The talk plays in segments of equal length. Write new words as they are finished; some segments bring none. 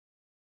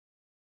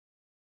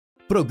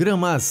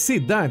Programa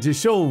Cidade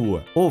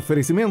Show.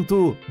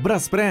 Oferecimento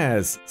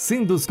Braspress,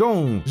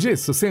 Sinduscom,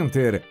 Gesso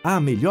Center. A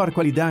melhor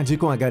qualidade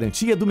com a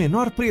garantia do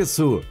menor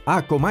preço.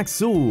 Acomax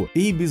Sul,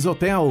 Ibis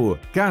Hotel,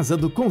 Casa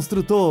do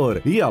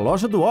Construtor e a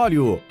Loja do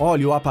Óleo.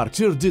 Óleo a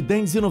partir de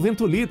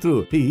R$10,90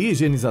 litro e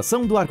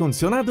higienização do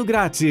ar-condicionado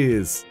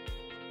grátis.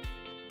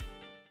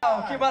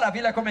 Que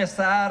maravilha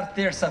começar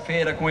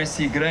terça-feira com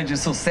esse grande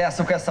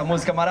sucesso, com essa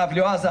música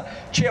maravilhosa,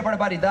 Tchê,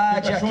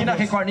 Barbaridade, aqui na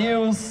Record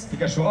News.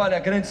 Olha,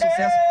 grande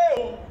sucesso.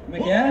 Como é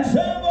que é?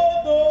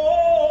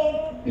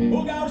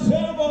 O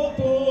gauchão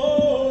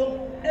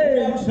voltou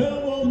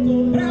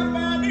pra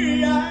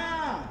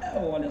variar.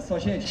 Olha só,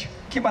 gente,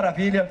 que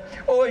maravilha.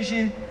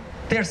 Hoje,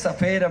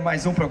 terça-feira,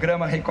 mais um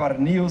programa Record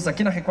News,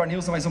 aqui na Record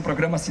News, mais um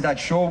programa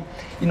Cidade Show,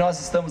 e nós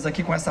estamos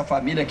aqui com essa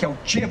família que é o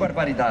Tchê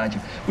Barbaridade.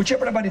 O Tchê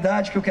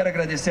Barbaridade, que eu quero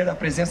agradecer a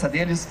presença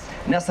deles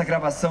nessa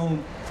gravação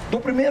do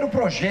primeiro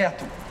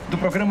projeto do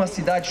programa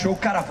Cidade Show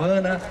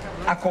Caravana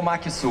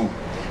Acomac Sul.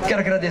 Quero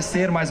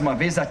agradecer mais uma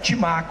vez a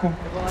Timaco,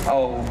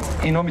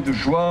 em nome do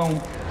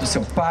João, do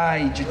seu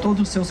pai, de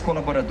todos os seus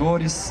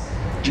colaboradores,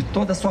 de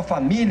toda a sua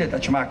família da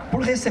Timaco,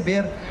 por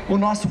receber o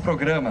nosso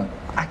programa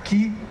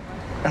aqui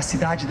da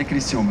cidade de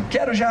Criciúma.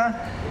 Quero já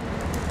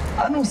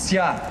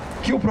anunciar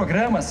que o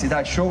programa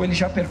Cidade Show, ele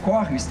já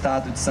percorre o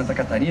estado de Santa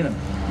Catarina,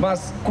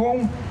 mas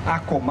com a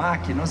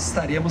Acomac nós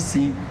estaremos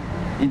sim,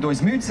 em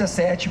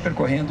 2017,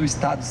 percorrendo o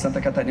estado de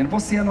Santa Catarina.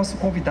 Você é nosso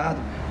convidado,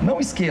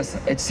 não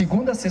esqueça, é de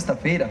segunda a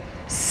sexta-feira,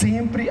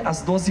 sempre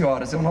às 12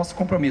 horas, é o nosso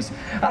compromisso.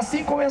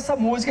 Assim como essa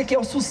música que é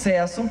o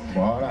sucesso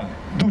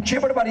do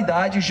Tchê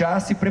Barbaridade, já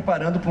se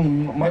preparando para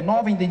uma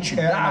nova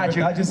identidade,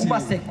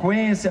 uma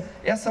sequência.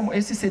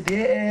 Esse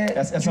CD é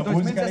de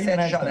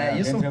 2017 já, né?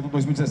 Isso? Entrando em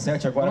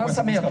 2017 agora, o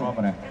lançamento.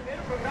 Nova, né?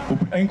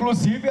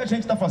 Inclusive, a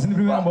gente está fazendo em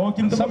primeira mão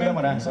aqui no programa,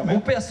 né?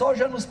 O pessoal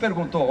já nos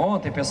perguntou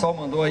ontem, o pessoal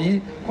mandou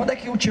aí, quando é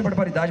que o Tchê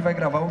Barbaridade vai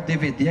gravar o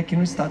DVD aqui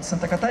no estado de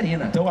Santa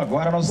Catarina? Então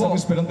agora nós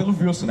estamos esperando pelo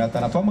Wilson, né?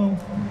 Tá na tua mão.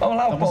 Vamos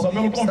lá, estamos o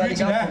Paulinho que está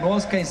ligado, né?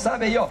 conosco, quem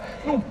sabe aí, ó.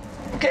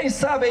 Quem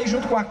sabe aí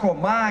junto com a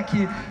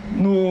Acomac,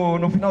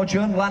 no final de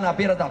ano, lá na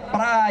beira da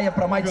praia,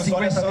 para mais de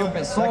 50 mil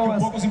pessoas. Daqui a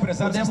pouco os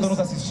empresários que estão nos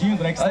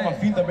assistindo, né? Que estão a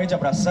fim também de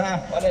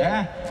abraçar,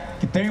 né?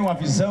 Que tem uma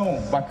visão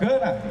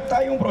bacana. Tá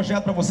aí um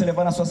projeto para você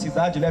levar na sua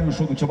cidade, leve o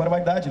show do Tchê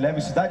Barbaridade, leve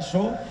o Cidade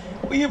Show.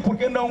 E por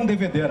que não um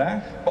DVD,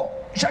 né?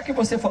 Bom, já que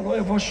você falou,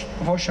 eu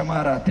vou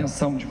chamar a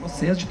atenção de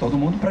vocês, de todo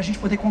mundo, para a gente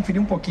poder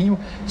conferir um pouquinho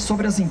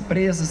sobre as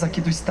empresas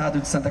aqui do estado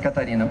de Santa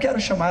Catarina. Eu quero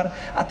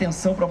chamar a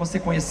atenção para você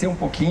conhecer um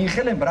pouquinho,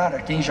 relembrar a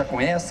quem já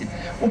conhece,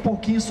 um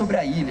pouquinho sobre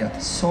a ilha,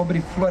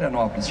 sobre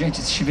Florianópolis. Gente,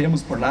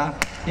 estivemos por lá,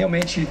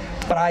 realmente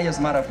praias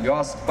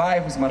maravilhosas,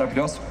 bairros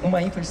maravilhosos, uma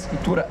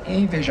infraestrutura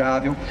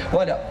invejável.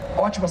 Olha,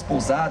 ótimas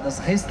pousadas,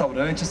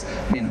 restaurantes.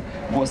 Menino,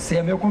 você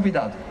é meu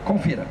convidado,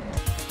 confira.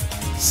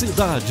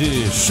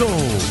 Cidade Show.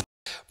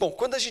 Bom,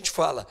 quando a gente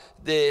fala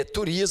de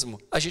turismo,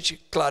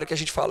 claro que a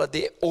gente fala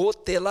de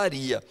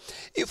hotelaria.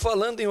 E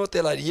falando em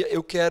hotelaria,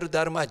 eu quero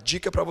dar uma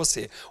dica para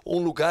você. Um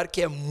lugar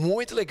que é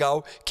muito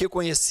legal, que eu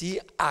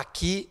conheci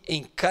aqui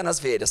em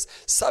Canasvieiras.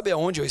 Sabe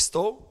aonde eu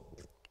estou?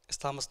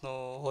 Estamos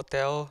no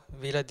Hotel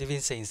Vila de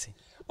Vincennes.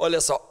 Olha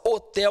só,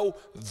 Hotel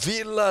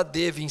Vila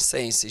de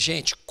Vincennes.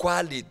 Gente,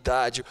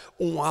 qualidade,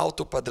 um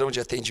alto padrão de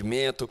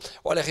atendimento.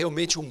 Olha,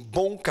 realmente um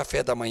bom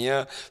café da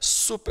manhã,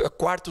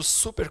 quartos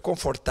super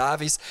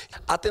confortáveis.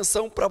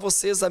 Atenção para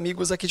vocês,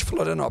 amigos aqui de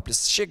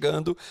Florianópolis.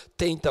 Chegando,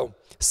 tem então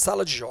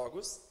sala de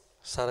jogos.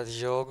 Sala de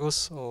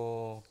jogos,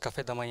 o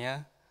café da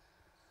manhã,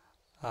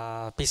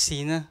 a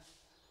piscina,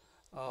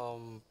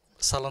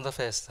 salão da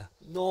festa.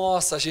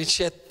 Nossa,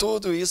 gente, é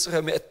tudo isso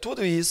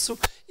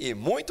e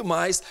muito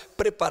mais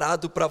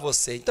preparado para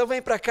você. Então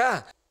vem para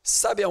cá.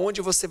 Sabe aonde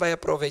você vai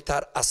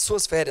aproveitar as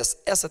suas férias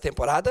essa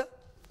temporada?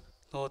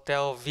 No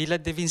Hotel Vila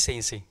de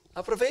Vincennes.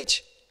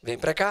 Aproveite, vem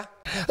para cá.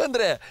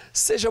 André,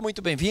 seja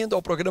muito bem-vindo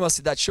ao programa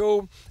Cidade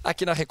Show,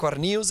 aqui na Record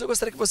News. Eu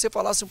gostaria que você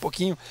falasse um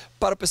pouquinho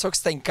para o pessoal que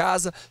está em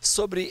casa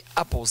sobre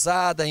a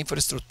pousada, a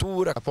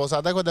infraestrutura. A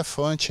pousada Água da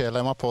Fonte, ela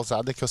é uma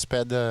pousada que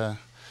hospeda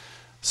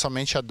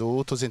somente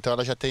adultos, então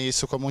ela já tem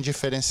isso como um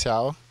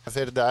diferencial. Na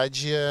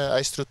verdade,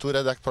 a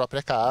estrutura da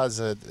própria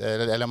casa,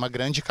 ela é uma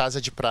grande casa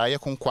de praia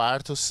com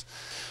quartos.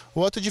 O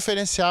outro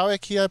diferencial é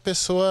que a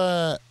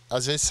pessoa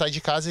às vezes sai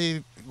de casa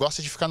e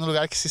gosta de ficar no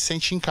lugar que se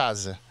sente em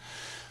casa.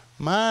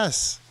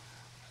 Mas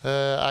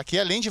aqui,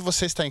 além de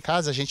você estar em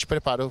casa, a gente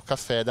prepara o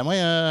café da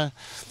manhã,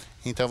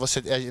 então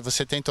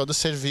você tem todos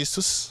os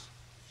serviços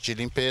de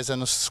limpeza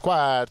nos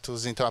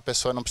quartos, então a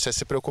pessoa não precisa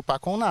se preocupar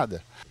com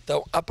nada.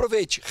 Então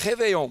aproveite,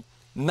 Réveillon,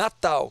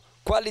 Natal,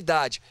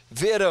 qualidade,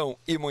 verão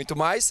e muito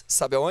mais,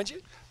 sabe aonde?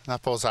 Na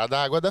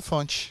pousada Água da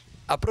Fonte.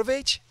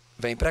 Aproveite,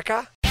 vem pra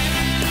cá.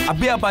 A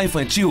Beabá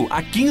Infantil,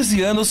 há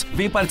 15 anos,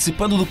 vem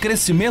participando do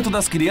crescimento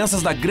das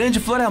crianças da Grande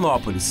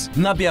Florianópolis.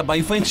 Na Beabá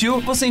Infantil,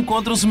 você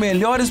encontra os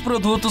melhores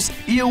produtos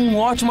e um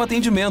ótimo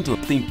atendimento.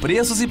 Tem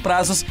preços e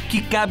prazos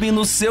que cabem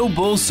no seu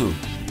bolso.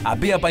 A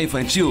Beabá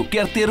Infantil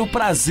quer ter o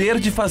prazer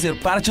de fazer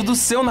parte do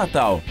seu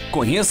Natal.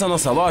 Conheça a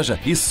nossa loja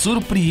e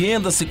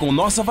surpreenda-se com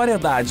nossa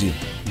variedade.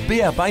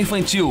 Beabá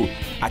Infantil,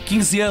 Há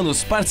 15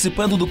 anos,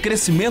 participando do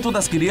crescimento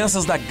das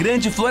crianças da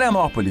Grande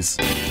Florianópolis.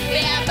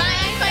 Beabá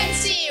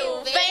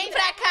Infantil, vem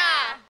pra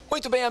cá!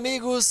 Muito bem,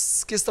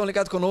 amigos que estão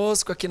ligados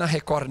conosco aqui na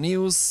Record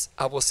News,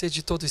 a você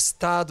de todo o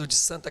estado de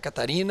Santa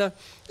Catarina,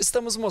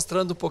 estamos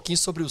mostrando um pouquinho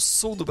sobre o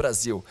sul do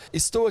Brasil.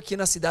 Estou aqui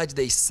na cidade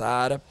de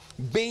Içara,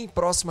 bem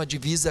próxima à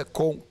divisa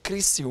com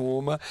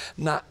Criciúma,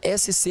 na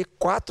SC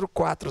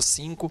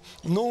 445,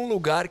 num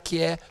lugar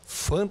que é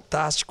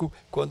fantástico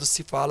quando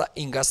se fala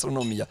em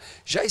gastronomia.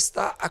 Já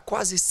está há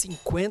quase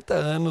 50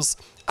 anos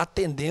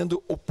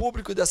atendendo o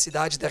público da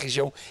cidade, da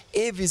região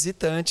e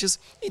visitantes.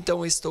 Então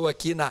eu estou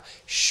aqui na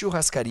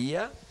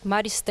churrascaria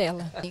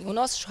Maristela. O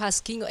nosso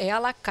churrasquinho é à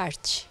la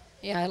carte.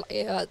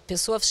 A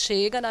pessoa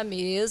chega na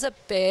mesa,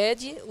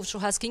 pede, o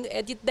churrasquinho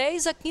é de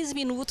 10 a 15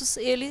 minutos,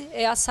 ele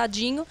é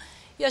assadinho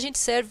e a gente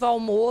serve o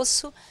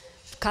almoço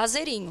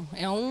caseirinho.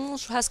 É um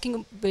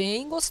churrasquinho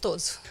bem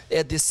gostoso.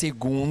 É de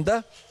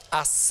segunda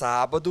a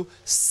sábado,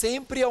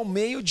 sempre ao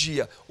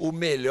meio-dia, o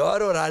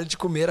melhor horário de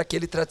comer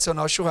aquele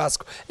tradicional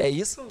churrasco. É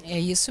isso? É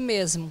isso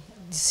mesmo.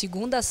 De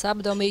segunda a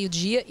sábado ao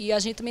meio-dia e a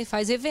gente também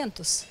faz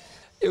eventos.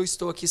 Eu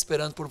estou aqui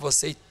esperando por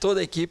você e toda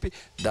a equipe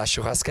da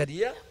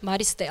churrascaria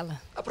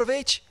Maristela.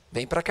 Aproveite,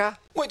 vem pra cá.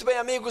 Muito bem,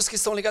 amigos que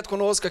estão ligados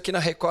conosco aqui na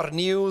Record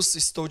News,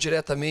 estou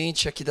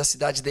diretamente aqui da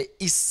cidade de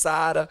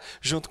Içara,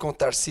 junto com o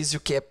Tarcísio,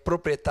 que é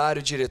proprietário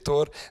e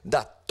diretor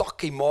da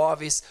Toca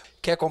Imóveis.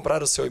 Quer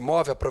comprar o seu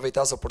imóvel,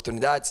 aproveitar as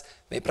oportunidades?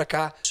 Vem pra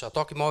cá. A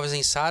Toca Imóveis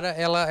em Içara,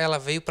 ela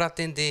veio para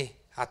atender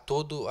a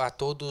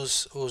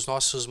todos os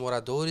nossos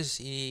moradores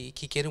e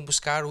que queiram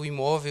buscar o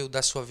imóvel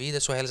da sua vida,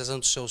 a sua realização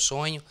do seu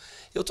sonho.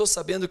 Eu estou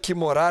sabendo que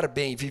morar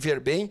bem, viver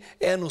bem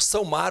é no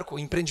São Marco, um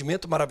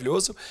empreendimento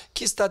maravilhoso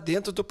que está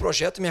dentro do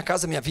projeto Minha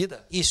Casa Minha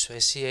Vida. Isso,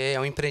 esse é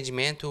um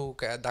empreendimento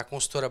da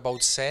consultora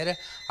Baldissera,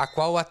 a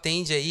qual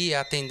atende aí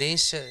a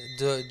tendência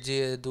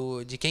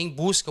de quem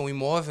busca um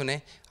imóvel,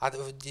 né,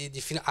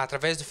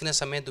 através do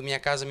financiamento do Minha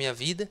Casa Minha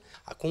Vida,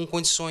 com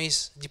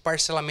condições de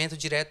parcelamento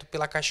direto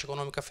pela Caixa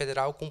Econômica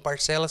Federal, com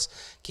parcelas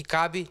que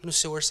cabem no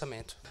seu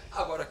orçamento.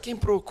 Agora, quem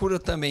procura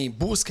também,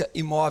 busca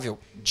imóvel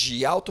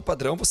de alto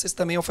padrão, vocês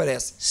também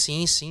oferecem?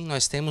 Sim, sim.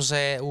 Nós temos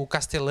o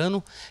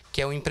Castelano,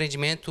 que é um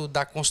empreendimento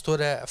da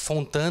consultora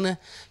Fontana,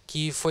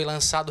 que foi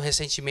lançado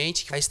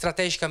recentemente,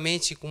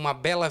 estrategicamente com uma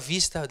bela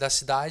vista da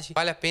cidade.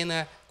 Vale a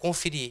pena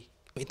conferir.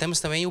 E temos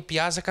também o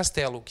Piazza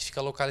Castelo, que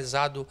fica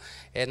localizado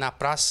na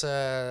praça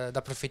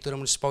da Prefeitura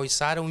Municipal de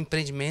Içara, um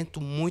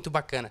empreendimento muito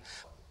bacana.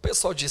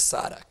 Pessoal de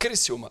Içara,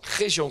 Criciúma,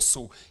 região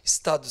sul,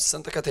 estado de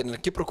Santa Catarina,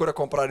 que procura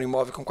comprar um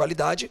imóvel com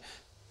qualidade,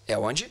 é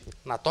onde?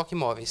 Na Toca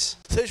Imóveis.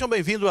 Sejam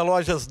bem-vindos a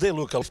Lojas De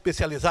Luca,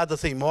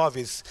 especializadas em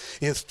móveis,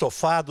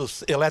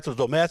 estofados,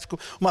 eletrodomésticos,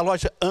 uma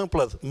loja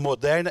ampla,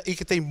 moderna e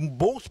que tem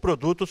bons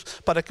produtos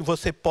para que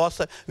você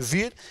possa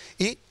vir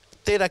e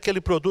ter aquele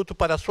produto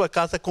para a sua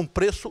casa com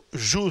preço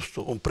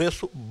justo, um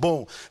preço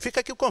bom. Fica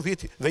aqui o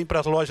convite, vem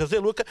para as Lojas De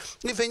Luca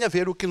e venha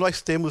ver o que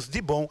nós temos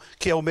de bom,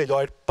 que é o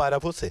melhor para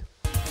você.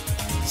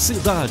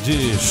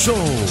 Cidade Show.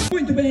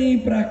 Muito bem,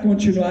 para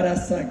continuar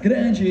essa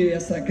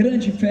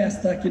grande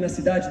festa aqui na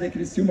cidade de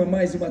Criciúma,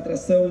 mais uma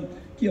atração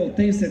que eu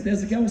tenho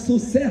certeza que é um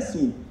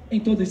sucesso em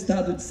todo o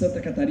estado de Santa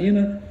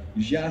Catarina.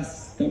 Já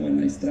estão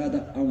na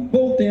estrada há um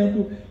bom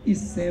tempo e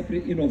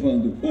sempre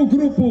inovando. O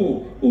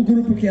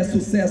grupo que é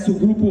sucesso, o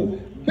grupo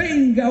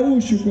bem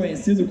gaúcho,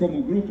 conhecido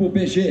como Grupo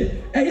BG.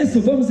 É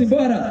isso, vamos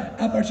embora.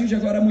 A partir de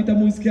agora, muita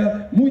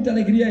música, muita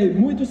alegria e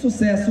muito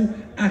sucesso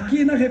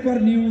aqui na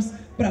Record News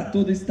para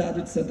todo o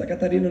estado de Santa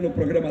Catarina no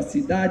programa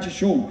Cidade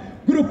Show.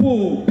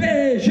 Grupo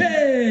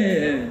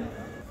BG.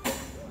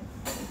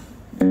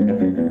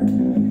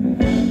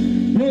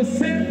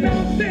 Você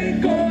não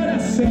tem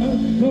coração,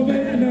 não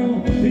venha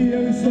não, e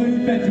eu estou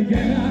em pé de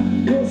guerra.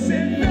 Você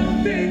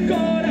não tem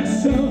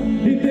coração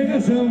e tem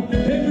razão,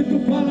 quem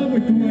muito fala,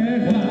 muito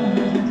erra.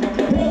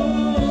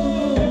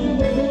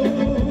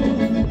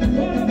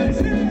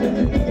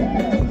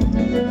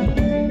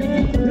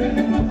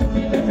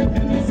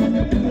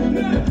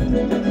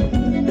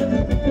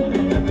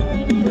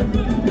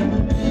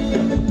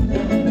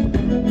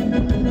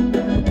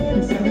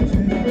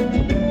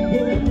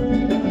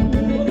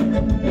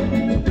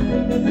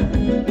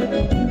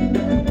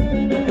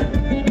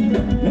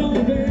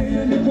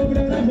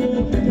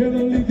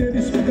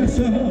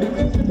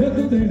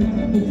 Eu tô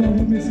errado, por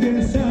favor me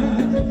esqueça.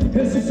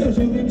 Esse seu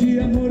jogo de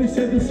amor e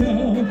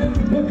sedução,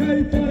 vou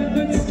cair fora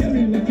antes que eu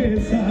me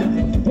enlouqueça.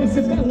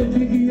 Você falou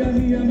que ia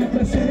me amar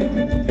pra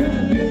sempre.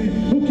 Cadê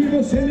o que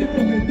você me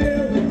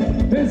prometeu?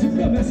 Fez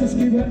promessas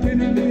que batem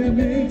na minha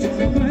mente,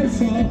 mas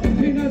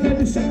só e nada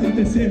disso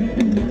aconteceu.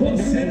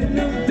 Você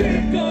não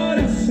tem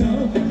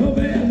coração, não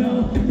venha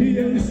não, e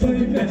eu estou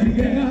em pé de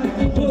guerra.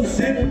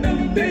 Você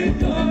não tem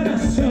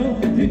coração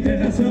e tem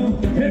razão,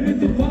 é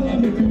muito falar,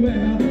 muito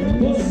errar.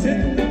 Você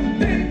não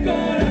tem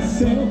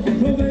coração,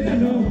 não venha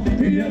não,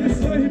 e eu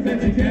estou em pé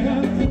de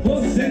guerra.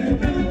 Você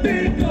não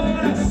tem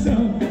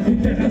coração e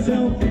tem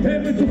razão, é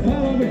muito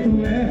falar,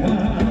 muito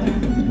errar.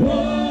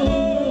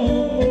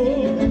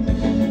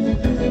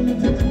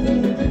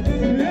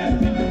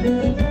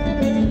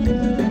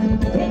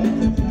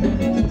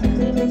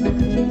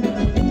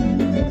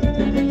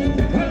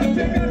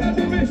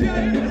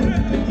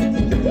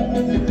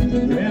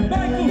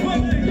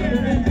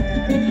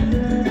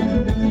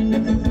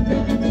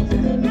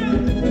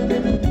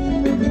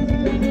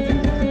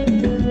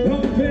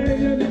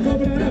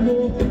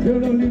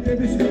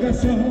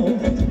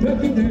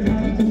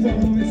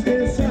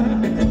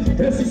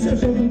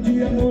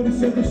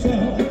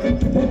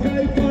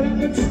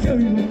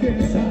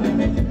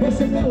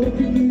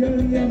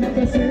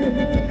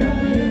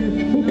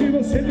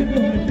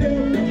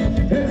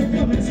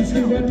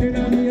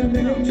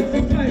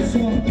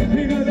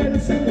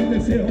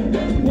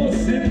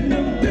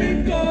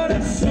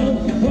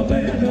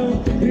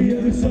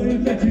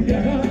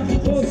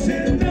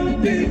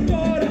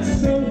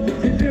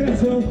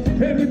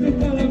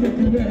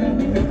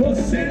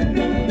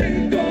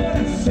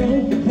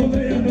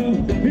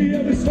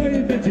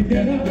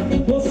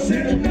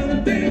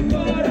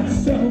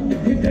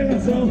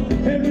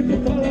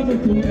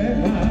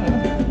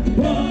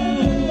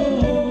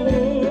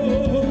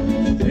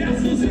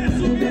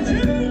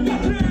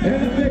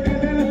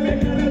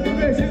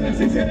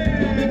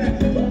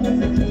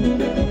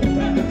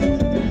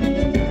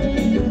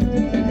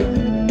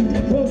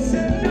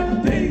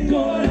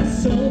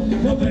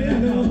 não venha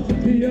não,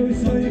 e eu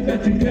sou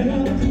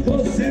Ivete-Guerra.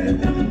 Você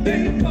não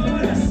tem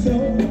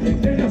coração,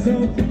 tem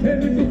razão, é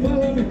muito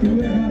fala,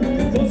 muito erra.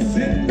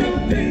 Você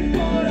não tem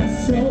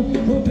coração,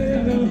 não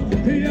venha não,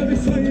 e eu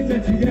sou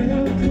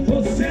Ivete-Guerra.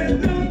 Você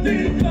não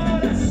tem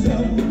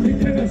coração,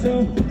 tem razão,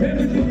 é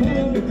muito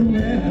fala, muito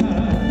erra.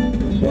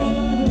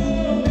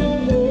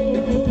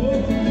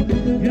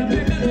 E a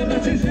pegada da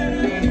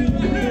tigela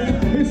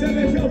e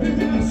cerveja ao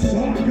vivo na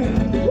soca.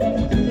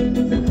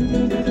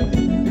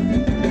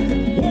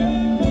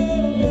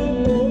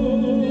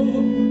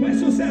 Mais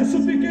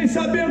sucesso, fiquem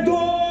sabendo.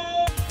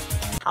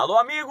 Alô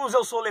amigos,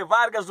 eu sou o Le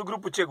Vargas do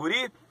Grupo Tchê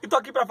e tô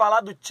aqui para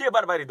falar do Tchê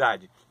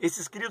Barbaridade.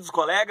 Esses queridos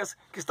colegas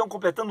que estão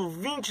completando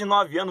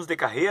 29 anos de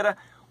carreira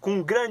com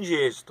um grande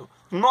êxito.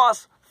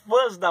 Nós,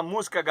 fãs da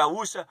música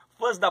gaúcha,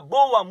 fãs da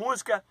boa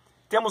música,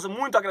 temos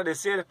muito a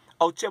agradecer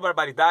ao Tchê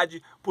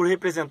Barbaridade por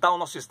representar o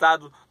nosso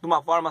estado de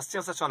uma forma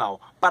sensacional.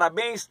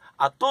 Parabéns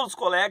a todos os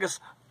colegas,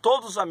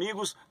 todos os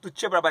amigos do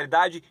Tchê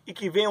Barbaridade e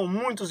que venham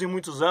muitos e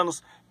muitos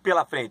anos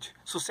pela frente.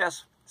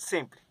 Sucesso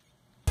sempre!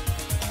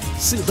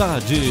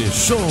 Cidade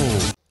Show.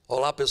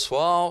 Olá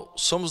pessoal,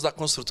 somos da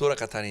construtora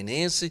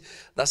catarinense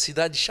da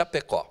cidade de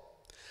Chapecó.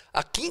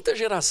 A 5ª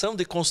geração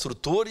de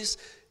construtores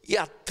e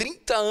há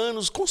 30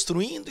 anos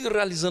construindo e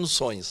realizando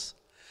sonhos.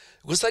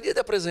 Gostaria de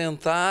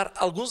apresentar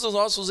alguns dos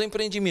nossos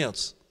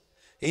empreendimentos.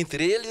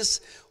 Entre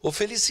eles, o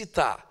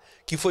Felicitar,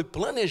 que foi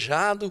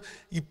planejado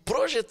e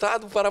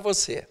projetado para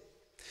você.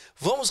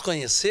 Vamos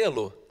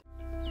conhecê-lo?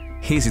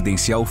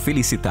 Residencial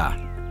Felicitar,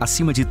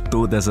 acima de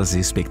todas as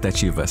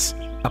expectativas.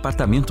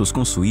 Apartamentos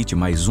com suíte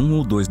mais 1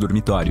 ou 2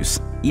 dormitórios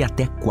e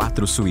até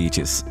 4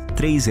 suítes.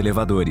 3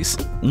 elevadores,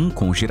 1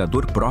 com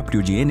gerador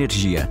próprio de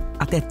energia,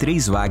 até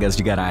 3 vagas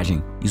de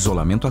garagem,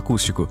 isolamento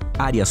acústico,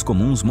 áreas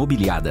comuns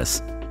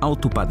mobiliadas.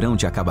 Alto padrão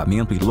de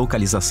acabamento e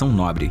localização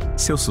nobre.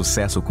 Seu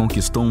sucesso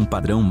conquistou um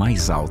padrão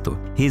mais alto.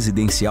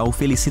 Residencial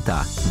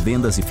Felicitar.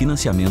 Vendas e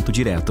financiamento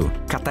direto.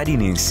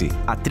 Catarinense.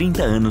 Há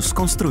 30 anos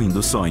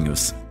construindo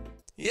sonhos.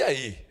 E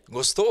aí,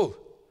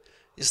 gostou?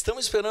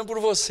 Estamos esperando por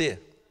você.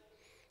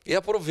 E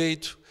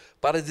aproveito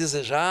para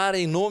desejar,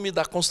 em nome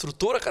da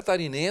construtora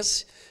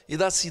catarinense e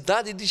da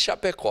cidade de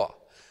Chapecó,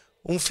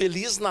 um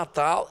Feliz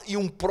Natal e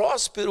um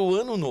próspero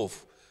Ano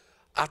Novo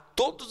a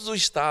todos do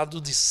estado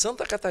de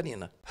Santa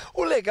Catarina.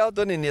 O legal,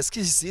 dona Inês, que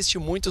existe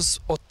muitos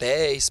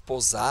hotéis,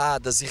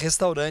 pousadas e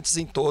restaurantes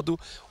em todo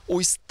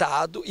o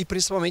estado e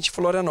principalmente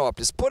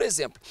Florianópolis. Por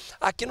exemplo,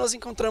 aqui nós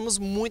encontramos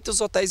muitos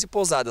hotéis e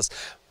pousadas.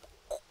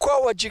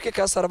 Qual a dica que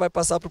a senhora vai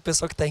passar para o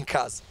pessoal que está em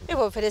casa? Eu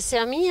vou oferecer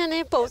a minha,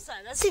 né?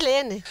 Pousada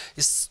Silene.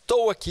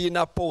 Estou aqui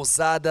na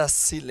Pousada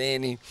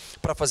Silene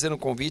para fazer um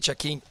convite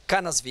aqui em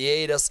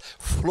Canasvieiras,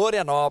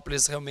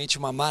 Florianópolis. Realmente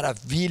uma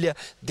maravilha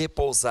de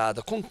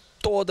pousada, com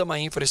toda uma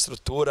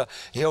infraestrutura,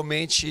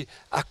 realmente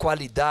a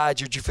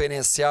qualidade, o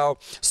diferencial,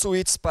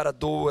 suítes para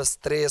 2,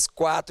 3,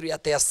 4 e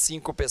até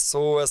 5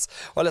 pessoas.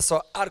 Olha só,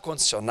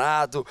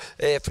 ar-condicionado,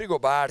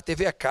 frigobar,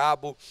 TV a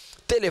cabo,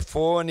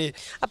 telefone.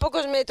 A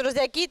poucos metros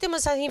daqui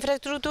temos a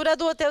infraestrutura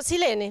do Hotel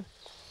Silene.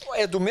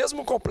 É do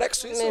mesmo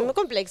complexo isso? Mesmo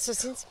complexo,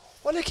 sim.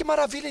 Olha que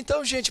maravilha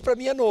então, gente, para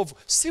mim é novo.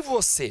 Se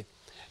você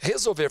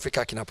resolver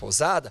ficar aqui na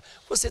pousada,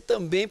 você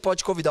também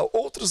pode convidar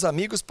outros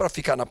amigos para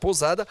ficar na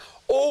pousada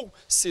ou,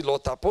 se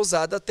lotar a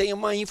pousada, tem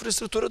uma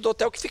infraestrutura do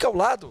hotel que fica ao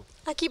lado.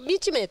 Aqui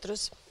 20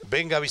 metros.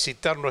 Venga a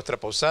visitar nuestra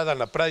posada en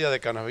la playa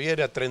de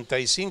Canasvieiras,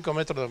 35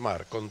 metros de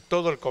mar, con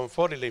todo el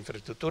confort y la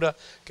infraestructura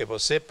que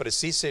você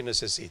precisa y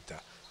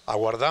necesita.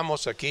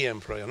 Aguardamos aqui em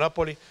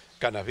Florianópolis,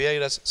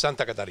 Canasvieiras,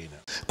 Santa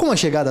Catarina. Com a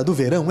chegada do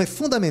verão, é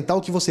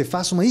fundamental que você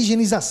faça uma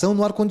higienização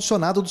no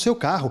ar-condicionado do seu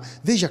carro.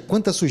 Veja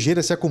quanta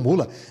sujeira se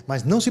acumula.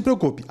 Mas não se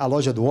preocupe, a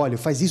Loja do Óleo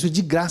faz isso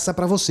de graça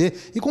para você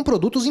e com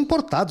produtos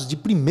importados de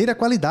primeira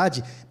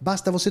qualidade.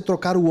 Basta você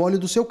trocar o óleo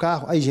do seu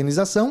carro. A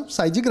higienização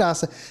sai de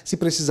graça. Se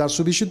precisar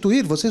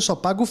substituir, você só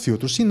paga o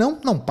filtro. Se não,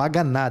 não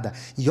paga nada.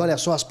 E olha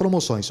só as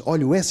promoções.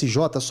 Óleo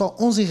SJ só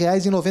R$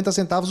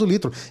 11,90 o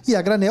litro e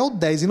a granel R$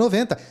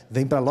 10,90.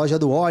 Vem para a Loja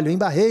do Óleo em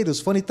Barreiros,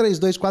 fone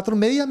 3246-6873.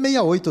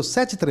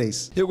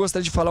 Eu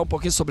gostaria de falar um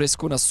pouquinho sobre a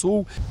Escuna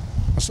Sul.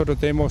 Nosotros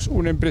tenemos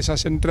una empresa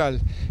central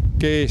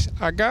que es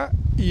acá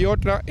y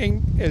otra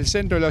en el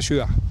centro de la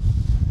ciudad,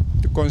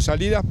 con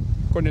salida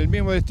con el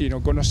mismo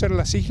destino, conocer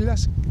las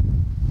islas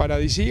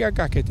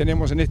paradisíacas que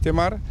tenemos en este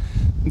mar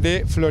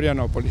de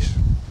Florianópolis.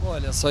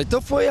 Olha só,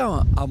 então foi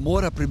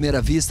amor à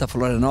primeira vista a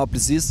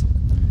Florianópolis isso?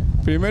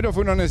 Primero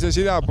fue una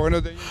necesidad,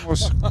 porque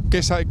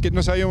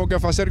no sabíamos qué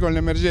hacer con la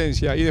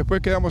emergencia y después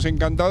quedamos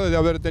encantados de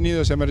haber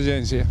tenido esa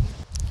emergencia.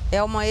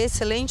 É uma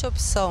excelente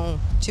opção.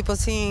 Tipo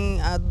assim,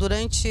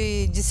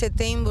 durante de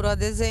setembro a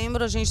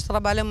dezembro a gente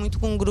trabalha muito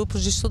com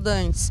grupos de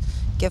estudantes,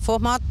 que é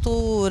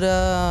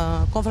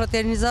formatura,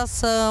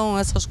 confraternização,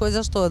 essas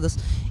coisas todas.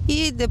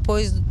 E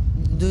depois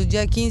do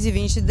dia 15 e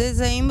 20 de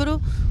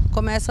dezembro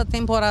começa a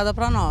temporada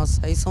para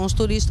nós. Aí são os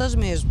turistas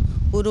mesmo,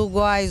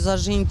 uruguaios,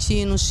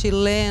 argentinos,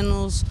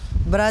 chilenos,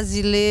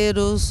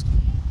 brasileiros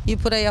e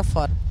por aí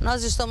afora.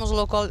 Nós estamos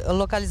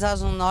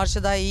localizados no norte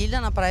da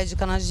ilha, na praia de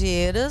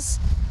Canasvieiras.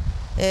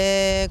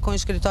 com o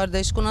escritório da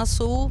Escuna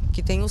Sul,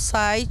 que tem o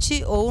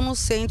site, ou no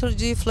centro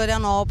de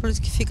Florianópolis,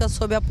 que fica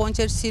sob a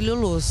ponte Hercílio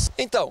Luz.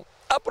 Então,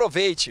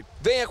 aproveite,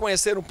 venha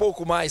conhecer um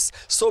pouco mais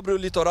sobre o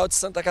litoral de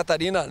Santa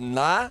Catarina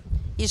na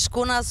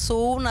Escuna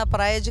Sul, na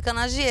praia de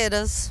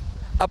Canageiras.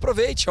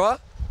 Aproveite, ó,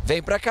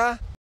 vem pra cá.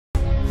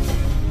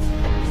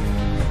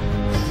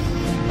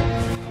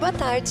 Boa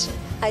tarde.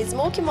 A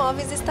Smoke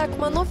Móveis está com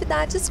uma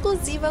novidade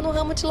exclusiva no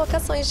ramo de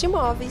locações de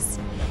imóveis.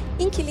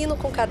 Inquilino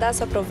com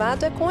cadastro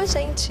aprovado é com a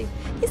gente.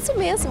 Isso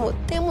mesmo,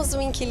 temos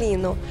um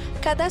inquilino.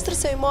 Cadastre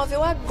seu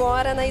imóvel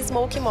agora na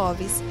Smoke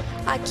Móveis.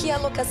 Aqui a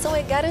locação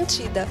é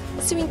garantida.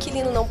 Se o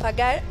inquilino não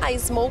pagar, a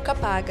Smoke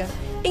paga.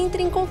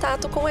 Entre em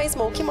contato com a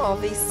Smoke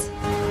Móveis.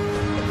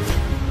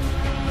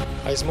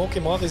 A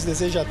Smoke Móveis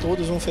deseja a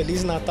todos um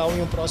Feliz Natal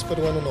e um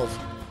próspero Ano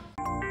Novo.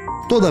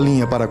 Toda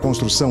linha para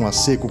construção a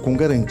seco com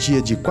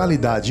garantia de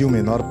qualidade e o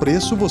menor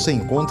preço você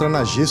encontra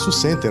na Gesso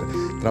Center.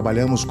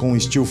 Trabalhamos com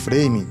steel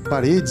frame,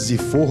 paredes e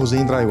forros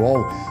em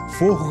drywall,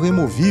 forro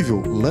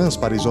removível, lãs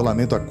para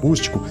isolamento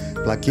acústico,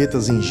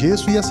 plaquetas em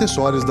gesso e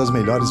acessórios das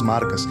melhores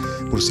marcas.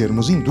 Por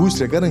sermos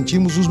indústria,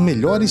 garantimos os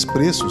melhores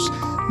preços.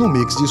 No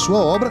mix de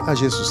sua obra, a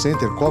Gesso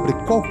Center cobre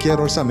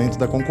qualquer orçamento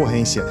da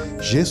concorrência.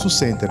 Gesso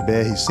Center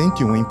BR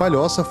 101 em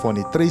Palhoça,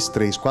 fone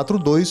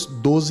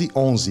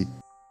 3342-1211.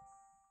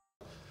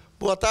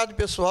 Boa tarde,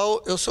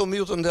 pessoal. Eu sou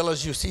Milton Della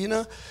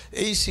Justina,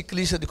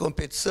 ex-ciclista de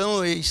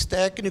competição,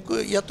 ex-técnico,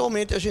 e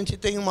atualmente a gente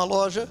tem uma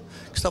loja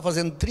que está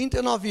fazendo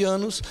 39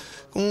 anos,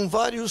 com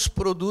vários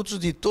produtos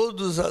de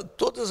todas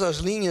as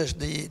linhas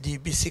de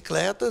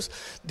bicicletas,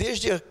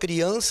 desde a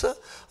criança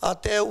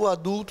até o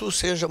adulto,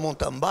 seja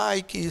mountain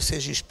bike,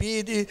 seja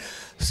speed,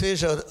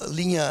 seja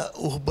linha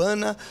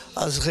urbana,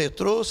 as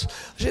retrôs.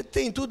 A gente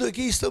tem tudo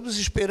aqui, estamos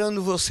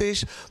esperando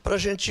vocês para a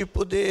gente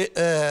poder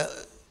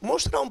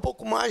mostrar um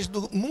pouco mais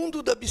do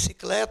mundo da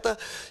bicicleta.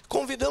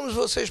 Convidamos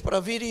vocês para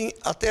virem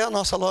até a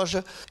nossa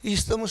loja e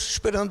estamos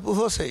esperando por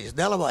vocês.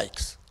 Della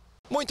Bikes.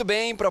 Muito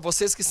bem, para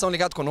vocês que estão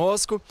ligados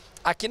conosco,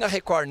 aqui na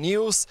Record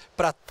News,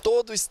 para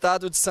todo o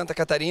estado de Santa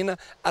Catarina,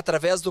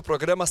 através do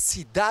programa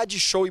Cidade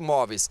Show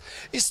Imóveis.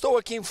 Estou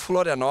aqui em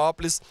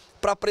Florianópolis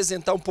para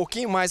apresentar um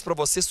pouquinho mais para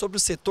você sobre o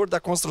setor da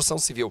construção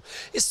civil.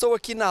 Estou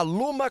aqui na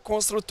Luma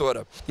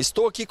Construtora.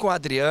 Estou aqui com a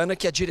Adriana,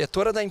 que é a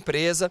diretora da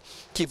empresa,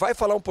 que vai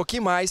falar um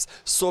pouquinho mais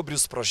sobre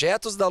os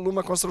projetos da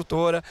Luma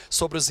Construtora,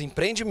 sobre os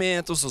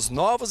empreendimentos, os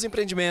novos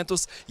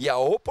empreendimentos e a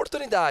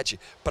oportunidade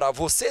para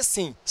você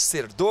sim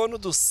ser dono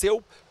do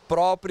seu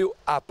próprio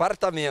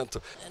apartamento.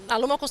 A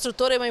Luma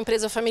Construtora é uma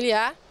empresa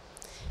familiar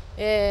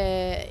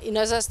e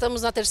nós já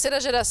estamos na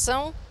terceira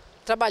geração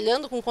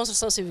trabalhando com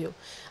construção civil.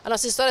 A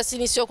nossa história se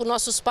iniciou com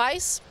nossos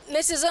pais.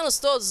 Nesses anos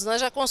todos, nós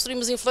já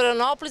construímos em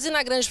Florianópolis e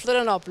na Grande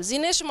Florianópolis. E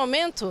neste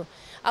momento,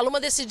 a Luma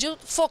decidiu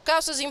focar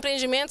os seus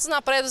empreendimentos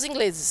na Praia dos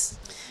Ingleses.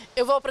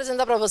 Eu vou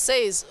apresentar para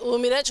vocês o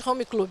Mirante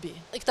Home Club,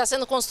 que está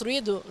sendo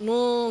construído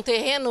num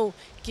terreno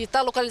que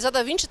está localizado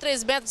a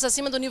 23 metros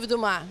acima do nível do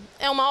mar.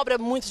 É uma obra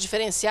muito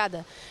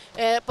diferenciada.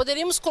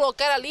 Poderíamos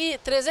colocar ali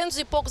 300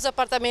 e poucos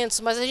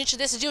apartamentos, mas a gente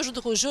decidiu,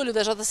 junto com o Júlio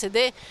da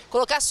JCD,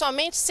 colocar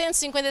somente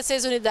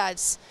 156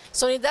 unidades.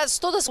 São unidades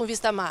todas com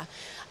vista a mar.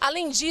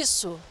 Além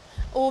disso,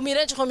 o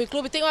Mirante Home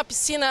Club tem uma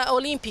piscina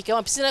olímpica,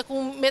 uma piscina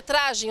com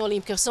metragem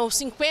olímpica. São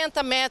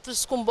 50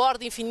 metros com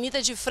borda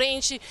infinita de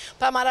frente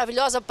para a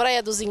maravilhosa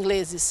Praia dos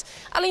Ingleses.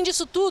 Além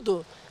disso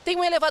tudo, tem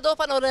um elevador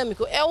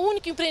panorâmico. É o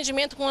único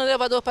empreendimento com um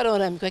elevador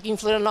panorâmico aqui em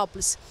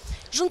Florianópolis.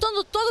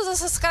 Juntando todas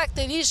essas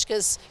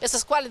características,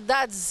 essas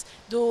qualidades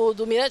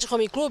do Mirante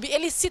Home Club,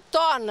 ele se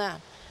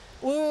torna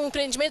um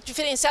empreendimento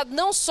diferenciado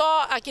não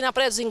só aqui na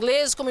Praia dos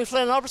Ingleses, como em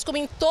Florianópolis, como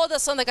em toda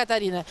Santa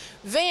Catarina.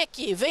 Vem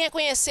aqui, venha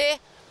conhecer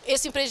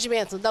esse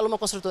empreendimento da Luma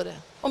Construtora.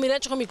 O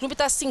Mirante Home Club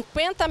está a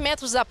 50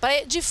 metros da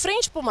praia, de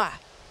frente para o mar.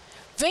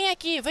 Vem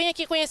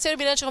aqui conhecer o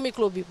Mirante Home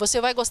Club.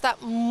 Você vai gostar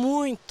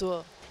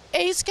muito.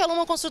 É isso que a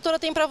Luma Construtora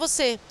tem para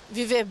você.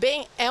 Viver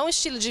bem é um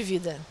estilo de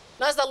vida.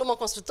 Nós da Luma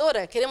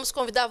Construtora queremos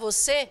convidar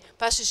você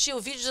para assistir o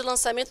vídeo de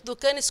lançamento do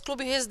Canis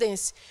Clube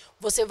Residência.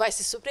 Você vai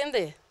se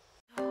surpreender.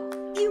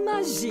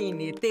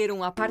 Imagine ter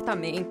um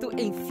apartamento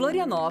em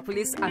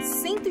Florianópolis, a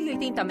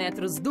 180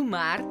 metros do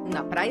mar,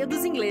 na Praia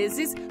dos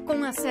Ingleses,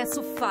 com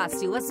acesso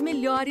fácil às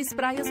melhores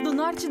praias do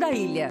norte da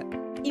ilha.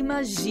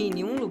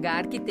 Imagine um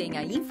lugar que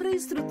tenha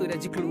infraestrutura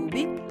de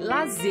clube,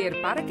 lazer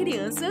para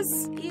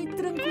crianças e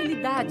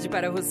tranquilidade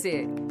para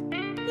você.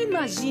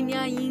 Imagine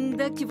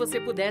ainda que você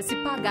pudesse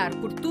pagar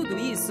por tudo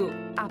isso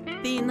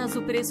apenas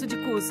o preço de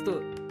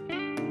custo.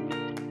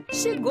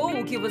 Chegou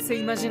o que você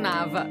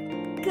imaginava.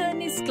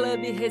 Canis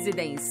Club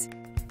Residência.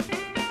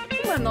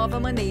 Uma nova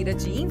maneira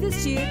de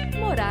investir,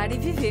 morar e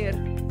viver.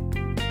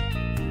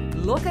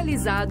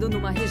 Localizado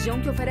numa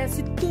região que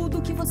oferece tudo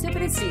o que você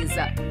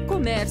precisa.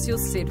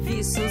 Comércios,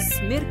 serviços,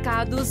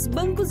 mercados,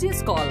 bancos e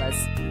escolas.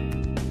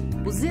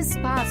 Os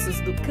espaços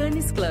do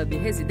Canis Club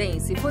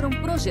Residência foram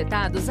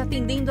projetados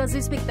atendendo às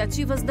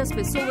expectativas das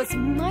pessoas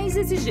mais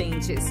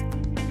exigentes.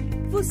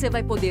 Você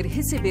vai poder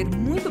receber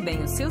muito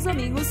bem os seus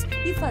amigos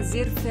e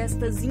fazer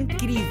festas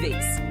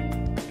incríveis.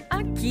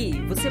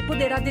 Aqui você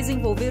poderá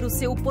desenvolver o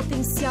seu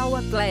potencial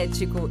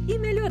atlético e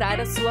melhorar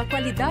a sua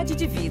qualidade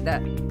de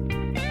vida.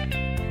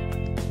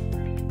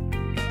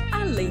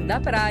 Além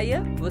da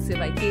praia, você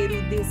vai ter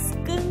o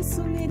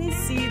descanso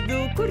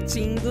merecido,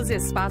 curtindo os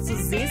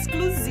espaços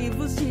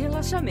exclusivos de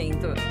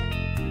relaxamento.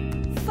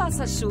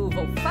 Faça chuva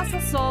ou faça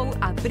sol,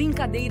 a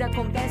brincadeira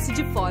acontece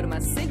de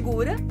forma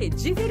segura e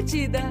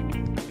divertida.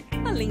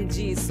 Além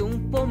disso, um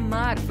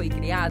pomar foi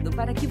criado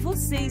para que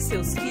você e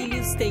seus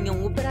filhos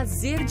tenham o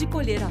prazer de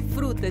colher a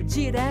fruta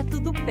direto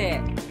do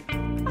pé.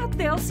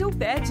 Até o seu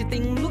pet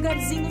tem um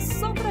lugarzinho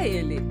só para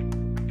ele.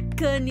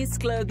 Canis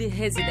Club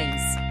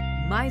Residence.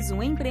 Mais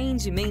um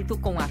empreendimento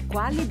com a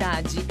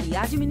qualidade e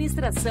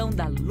administração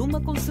da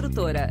Luma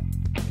Construtora.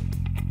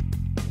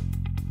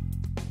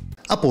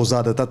 A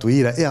Pousada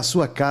Tatuíra é a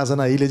sua casa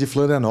na ilha de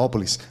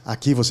Florianópolis.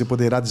 Aqui você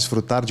poderá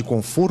desfrutar de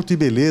conforto e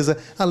beleza,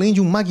 além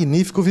de um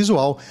magnífico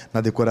visual.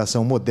 Na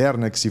decoração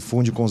moderna que se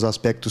funde com os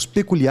aspectos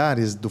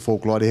peculiares do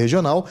folclore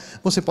regional,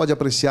 você pode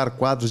apreciar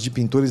quadros de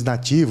pintores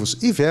nativos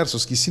e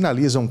versos que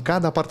sinalizam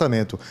cada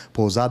apartamento.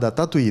 Pousada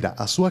Tatuíra,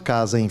 a sua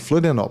casa em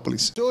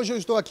Florianópolis. Hoje eu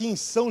estou aqui em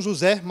São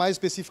José, mais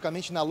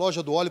especificamente na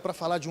Loja do Óleo, para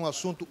falar de um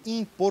assunto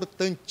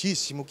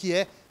importantíssimo, que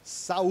é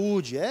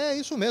saúde. É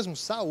isso mesmo,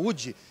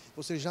 saúde.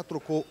 Você já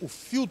trocou o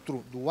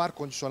filtro do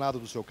ar-condicionado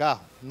do seu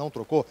carro? Não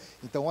trocou?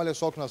 Então olha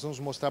só o que nós vamos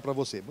mostrar para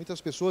você. Muitas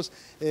pessoas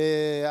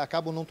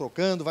acabam não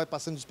trocando, vai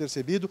passando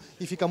despercebido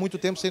e fica muito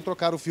tempo sem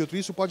trocar o filtro.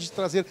 Isso pode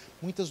trazer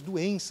muitas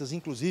doenças,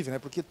 inclusive, né?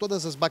 Porque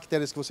todas as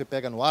bactérias que você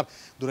pega no ar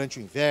durante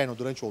o inverno,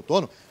 durante o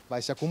outono,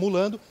 vai se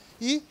acumulando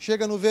e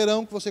chega no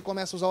verão que você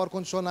começa a usar o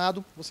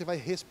ar-condicionado, você vai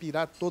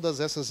respirar todas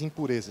essas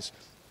impurezas.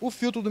 O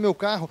filtro do meu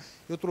carro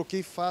eu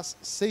troquei faz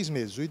 6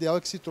 meses. O ideal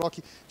é que se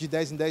troque de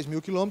 10 em 10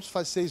 mil quilômetros.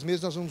 Faz 6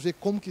 meses, nós vamos ver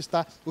como que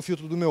está o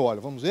filtro do meu óleo.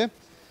 Vamos ver?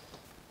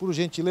 Por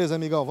gentileza,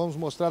 amigão, vamos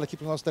mostrar aqui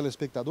para os nossos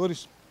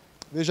telespectadores.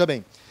 Veja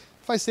bem,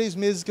 faz 6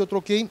 meses que eu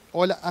troquei.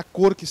 Olha a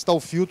cor que está o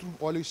filtro,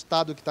 olha o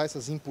estado que está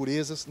essas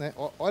impurezas, né?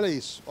 Olha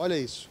isso, olha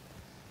isso.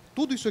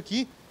 Tudo isso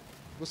aqui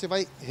você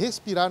vai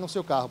respirar no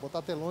seu carro. Vou botar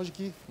até longe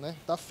que, né,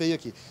 tá feio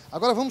aqui.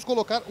 Agora vamos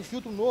colocar o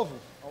filtro novo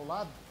ao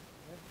lado.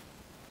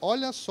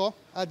 Olha só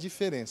a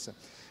diferença.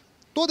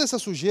 Toda essa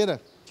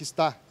sujeira que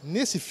está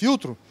nesse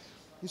filtro,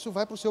 isso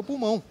vai para o seu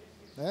pulmão,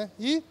 né?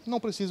 E não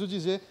preciso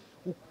dizer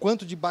o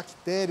quanto de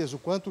bactérias, o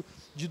quanto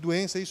de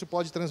doença isso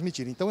pode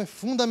transmitir. Então é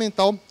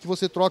fundamental que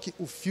você troque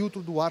o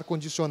filtro do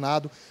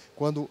ar-condicionado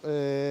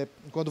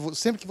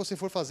sempre que você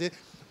for fazer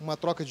uma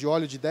troca de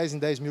óleo de 10 em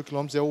 10 mil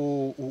quilômetros, é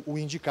o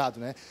indicado,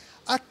 né?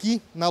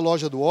 Aqui na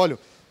Loja do Óleo,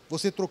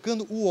 você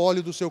trocando o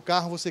óleo do seu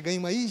carro, você ganha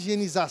uma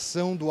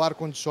higienização do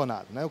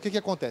ar-condicionado, né? O que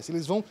acontece?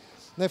 Eles vão,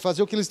 né,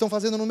 fazer o que eles estão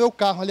fazendo no meu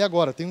carro ali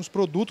agora. Tem uns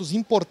produtos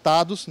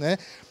importados, né,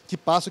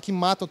 que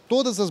matam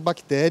todas as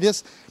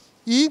bactérias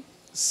e,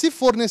 se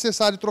for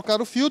necessário trocar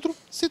o filtro,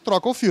 se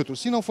troca o filtro.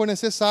 Se não for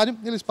necessário,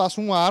 eles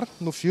passam um ar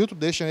no filtro,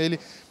 deixam ele,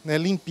 né,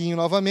 limpinho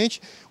novamente.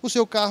 O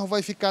seu carro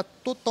vai ficar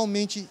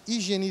totalmente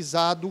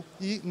higienizado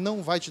e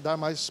não vai te dar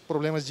mais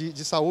problemas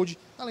de saúde,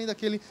 além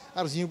daquele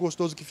arzinho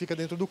gostoso que fica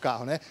dentro do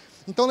carro, né?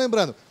 Então,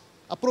 lembrando,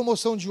 a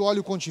promoção de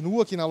óleo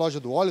continua aqui na Loja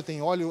do Óleo.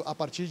 Tem óleo a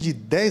partir de R$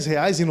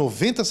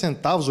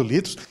 10,90 o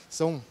litro.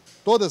 São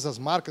todas as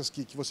marcas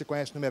que você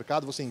conhece no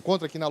mercado, você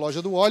encontra aqui na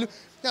Loja do Óleo.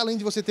 E além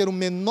de você ter o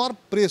menor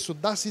preço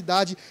da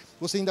cidade,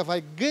 você ainda vai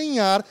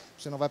ganhar,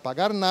 você não vai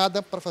pagar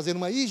nada para fazer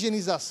uma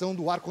higienização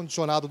do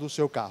ar-condicionado do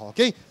seu carro,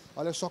 ok?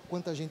 Olha só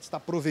quanta gente está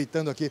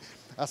aproveitando aqui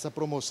essa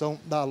promoção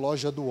da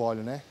Loja do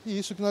Óleo, né? E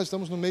isso que nós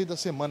estamos no meio da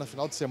semana,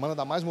 final de semana,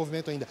 dá mais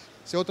movimento ainda.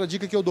 Essa é outra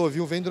dica que eu dou,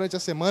 viu? Vem durante a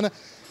semana,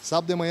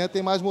 sábado de manhã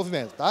tem mais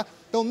movimento, tá?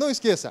 Então não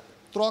esqueça,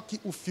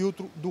 troque o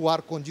filtro do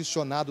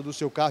ar-condicionado do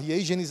seu carro. E a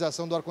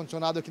higienização do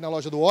ar-condicionado aqui na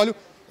Loja do Óleo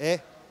é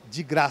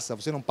de graça,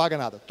 você não paga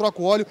nada.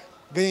 Troca o óleo,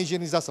 ganha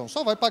higienização.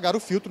 Só vai pagar o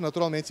filtro,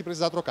 naturalmente, se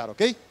precisar trocar,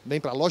 ok? Vem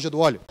para a Loja do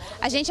Óleo.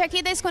 A gente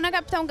aqui da Escuna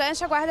Capitão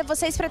Gancho aguarda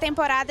vocês para a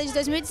temporada de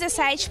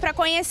 2017 para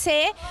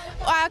conhecer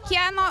aqui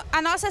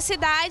a nossa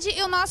cidade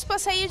e o nosso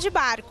passeio de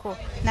barco,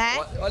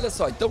 né? Olha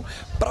só, então,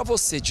 para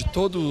você de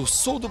todo o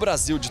sul do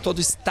Brasil, de todo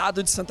o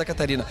estado de Santa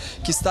Catarina,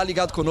 que está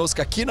ligado conosco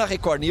aqui na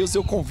Record News,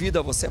 eu convido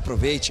a você,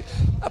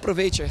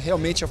 aproveite,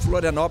 realmente a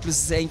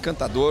Florianópolis é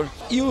encantador.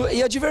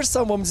 E a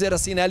diversão, vamos dizer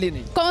assim, né,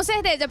 Aline? Com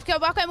certeza, porque o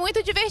barco é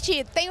muito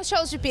divertido. Tem os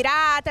shows de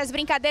piratas,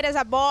 brincadeiras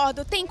a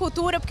bordo, tem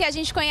cultura, porque a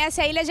gente conhece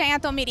a ilha de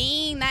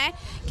Anhatomirim, né?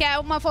 Que é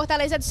uma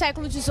fortaleza do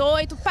século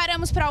XVIII.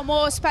 Paramos para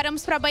almoço,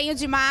 paramos para banho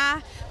de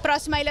mar,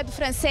 próxima à Ilha do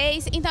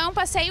Francês. Então é um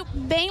passeio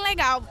bem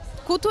legal.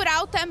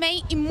 Cultural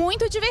também e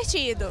muito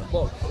divertido.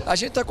 Bom, a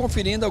gente está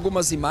conferindo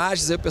algumas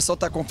imagens, aí o pessoal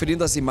está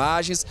conferindo as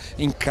imagens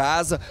em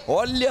casa.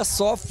 Olha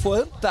só,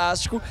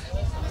 fantástico.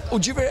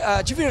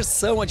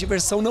 a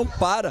diversão não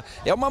para.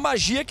 É uma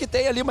magia que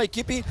tem ali uma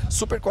equipe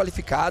super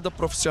qualificada,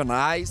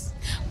 profissionais.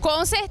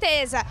 Com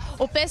certeza.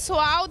 O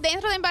pessoal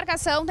dentro da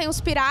embarcação tem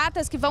os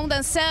piratas que vão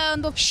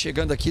dançando.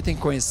 Chegando aqui tem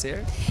que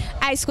conhecer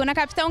a escuna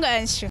Capitão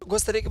Gancho.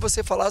 Gostaria que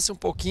você falasse um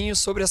pouquinho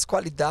sobre as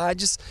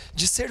qualidades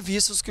de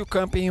serviços que o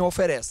camping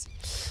oferece.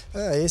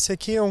 Esse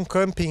aqui é um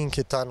camping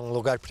que está num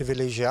lugar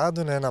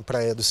privilegiado, né, na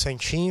Praia do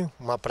Santinho,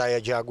 uma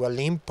praia de água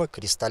limpa,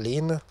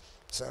 cristalina,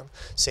 sabe?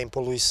 Sem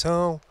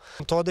poluição,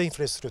 toda a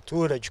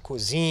infraestrutura de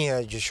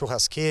cozinha, de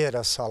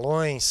churrasqueira,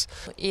 salões.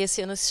 E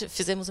esse ano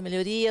fizemos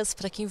melhorias.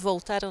 Para quem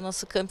voltar ao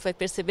nosso campo vai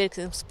perceber que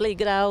temos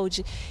playground,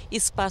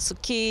 espaço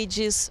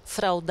kids,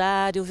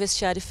 fraldário,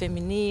 vestiário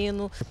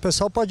feminino. O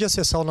pessoal pode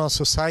acessar o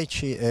nosso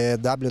site,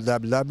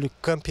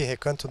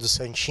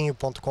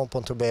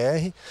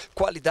 www.campingrecantodosantinho.com.br.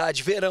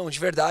 Qualidade verão de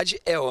verdade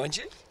é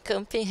onde?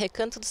 Camping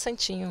Recanto do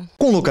Santinho.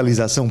 Com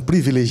localização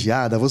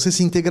privilegiada, você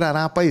se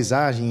integrará à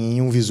paisagem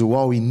em um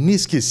visual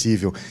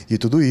inesquecível. E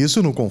tudo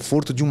isso no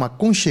conforto de uma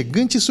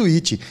aconchegante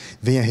suíte.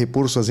 Venha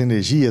repor suas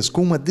energias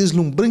com uma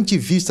deslumbrante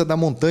vista da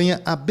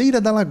montanha à beira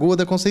da Lagoa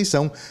da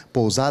Conceição.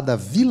 Pousada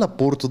Vila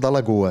Porto da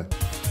Lagoa.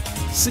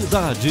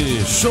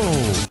 Cidade Show.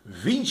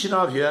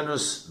 29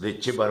 anos de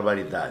Tchê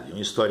Barbaridade.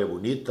 Uma história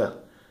bonita,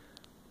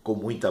 com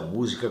muita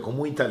música, com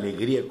muita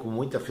alegria, com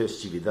muita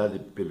festividade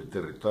pelo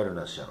território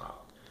nacional.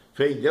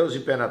 Fé em Deus e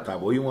pé na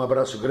tábua. E um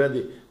abraço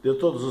grande de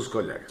todos os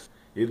colegas.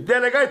 E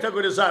delegata,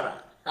 gurizada!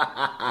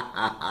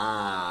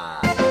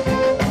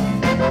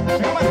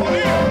 Chega mais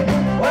comigo!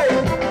 Oi!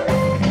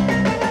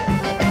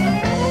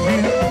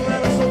 Eu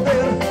era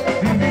solteiro,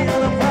 vivia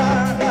na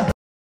farra.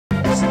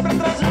 Sempre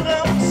atrás de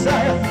ramo de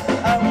saia.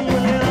 A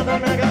mulher da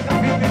minha gata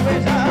vive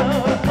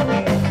beijava.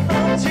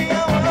 Não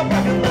tinha hora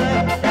pra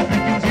cantar. Até que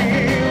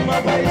tinha uma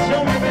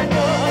paixão me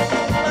beijou.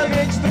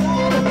 Larguei de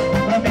tudo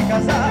pra me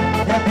casar.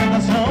 E a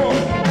tentação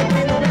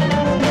aqui no meu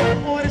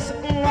mundo. Por isso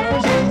uma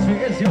coisa às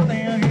vezes eu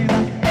tenho a vida.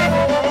 Eu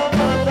vou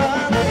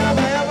botar na minha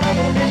baia pra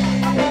dormir.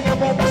 Minha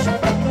bomba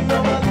chupeta e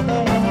meu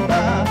marido vai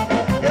mudar.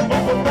 Eu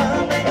vou botar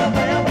na minha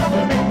baia pra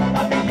dormir.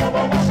 A minha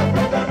bomba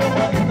chupeta e meu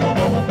marido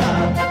vai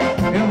mudar.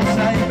 Eu vou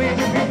sair bem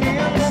de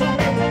fininha no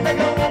sumir.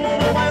 Pegar o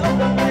mundo no bailão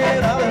da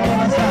banheira. Eu vou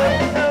dançar.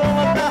 Eu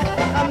vou botar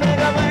a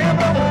minha baia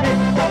pra dormir.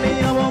 A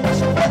minha bomba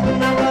chupeta e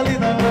meu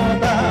marido vai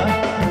mudar.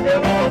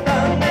 Eu vou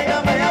botar a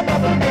minha baia pra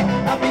dormir.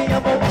 A minha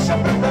bomba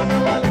chupeta e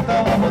meu marido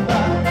vai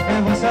mudar.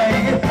 Eu vou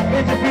sair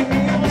bem de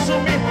fininha no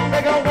sumir.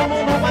 Pegar o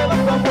mundo no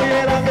bailão da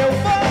banheira. Meu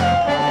pai.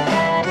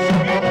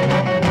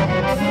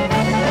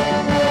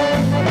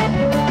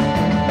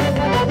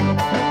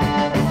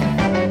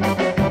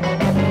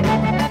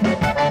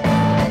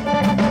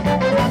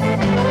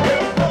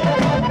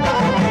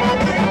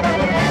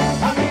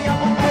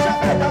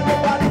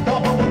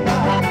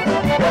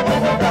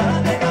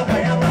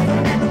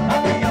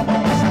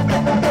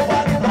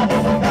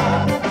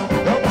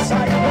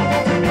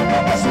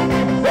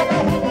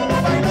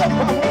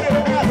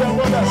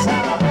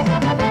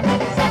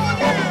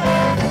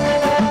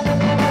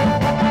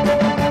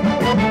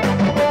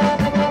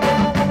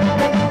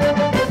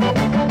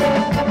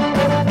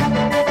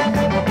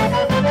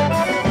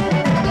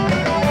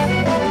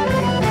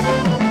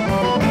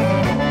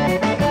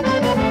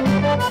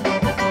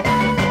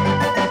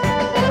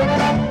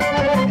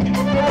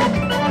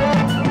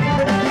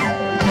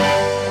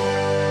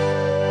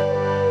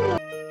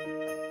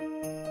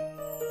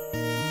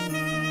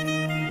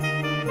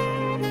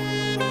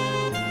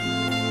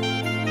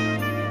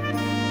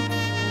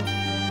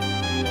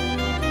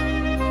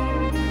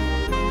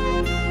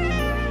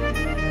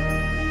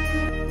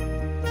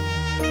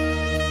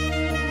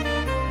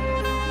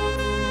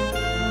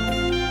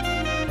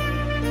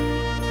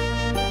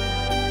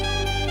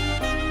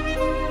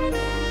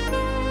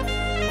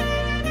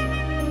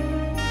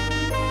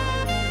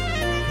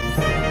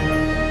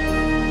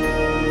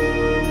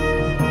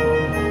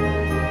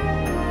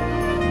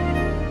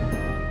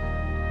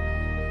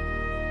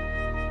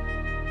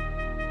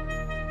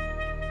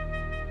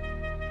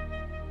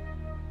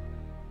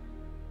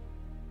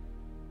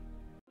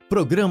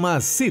 Programa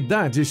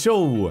Cidade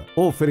Show.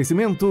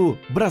 Oferecimento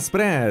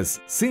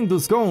Braspress,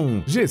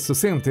 Sinduscom, Gesso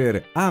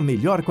Center. A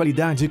melhor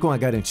qualidade com a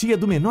garantia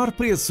do menor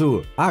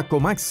preço.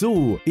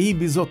 Acomaxul,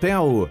 Ibis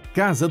Hotel,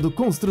 Casa do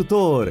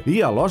Construtor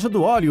e a Loja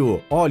do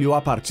Óleo. Óleo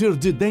a partir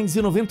de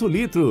R$10,90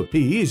 litro e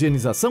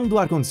higienização do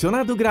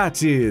ar-condicionado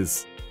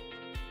grátis.